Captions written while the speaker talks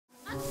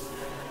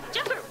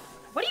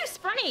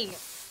funny?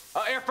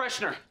 Air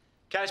freshener.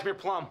 Cashmere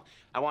plum.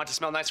 I want it to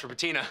smell nice for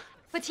Patina.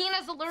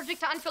 Patina's allergic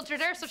to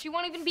unfiltered air, so she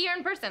won't even be here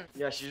in person.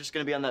 Yeah, she's just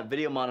gonna be on that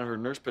video monitor her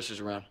nurse pushes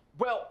around.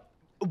 Well,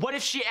 what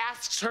if she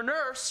asks her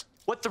nurse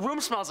what the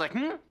room smells like,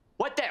 hmm?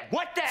 What that?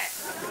 What that?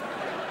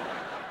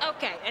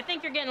 Okay, I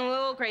think you're getting a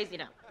little crazy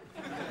now.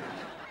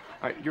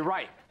 All right, you're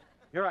right.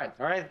 You're right,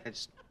 all right?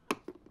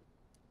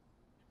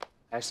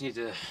 I just need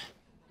to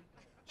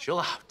chill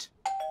out.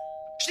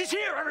 She's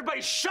here,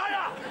 everybody, shut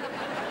up!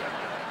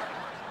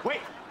 Wait,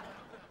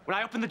 when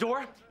I open the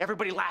door,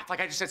 everybody laugh like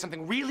I just said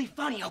something really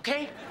funny,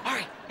 okay? All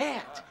right,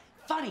 and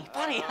funny.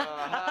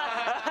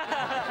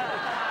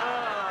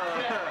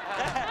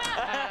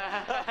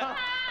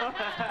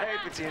 Hey,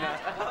 Patina.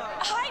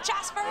 Hi,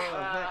 Jasper.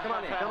 Come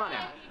on in, come on in.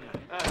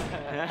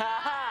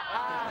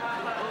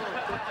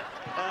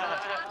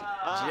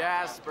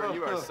 Jasper,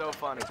 you are so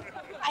funny.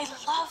 I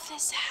love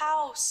this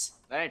house.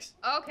 Thanks.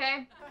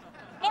 Okay.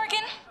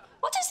 Morgan,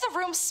 what does the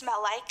room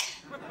smell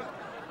like?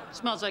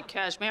 Smells like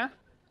cashmere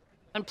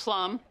and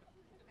plum.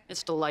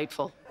 It's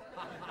delightful.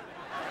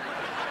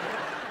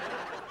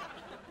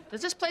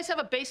 Does this place have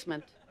a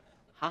basement?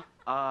 Huh?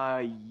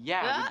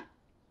 Yeah.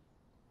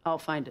 I'll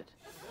find it.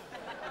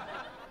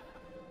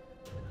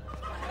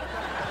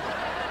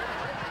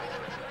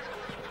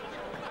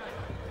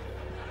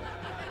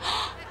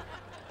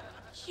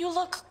 You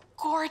look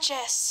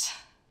gorgeous.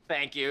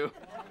 Thank you.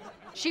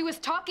 She was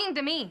talking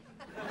to me.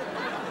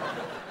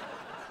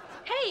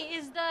 Hey,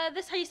 is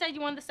this how you said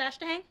you wanted the sash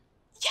to hang?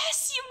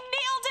 Yes, you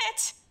nailed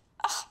it.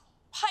 Ugh,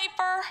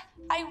 Piper,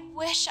 I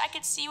wish I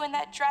could see you in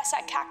that dress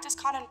at Cactus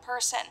Con in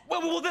person.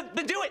 Well,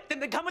 then do it.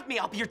 Then come with me.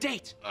 I'll be your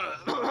date.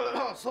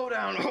 Slow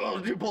down.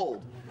 Too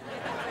bold.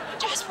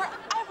 Jasper,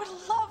 I would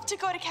love to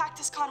go to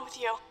Cactus Con with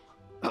you.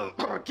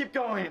 Keep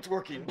going. It's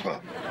working.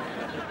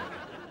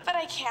 But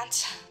I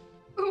can't.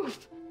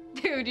 Oof.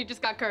 Dude, you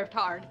just got curved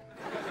hard.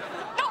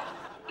 No,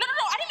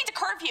 I didn't mean to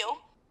curve you.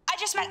 I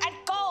just meant I'd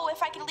go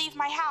if I could leave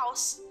my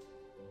house.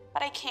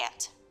 But I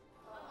can't.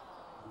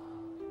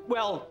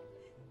 Well,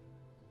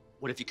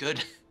 what if you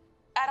could?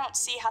 I don't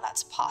see how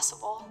that's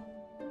possible.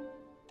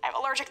 I'm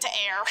allergic to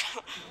air.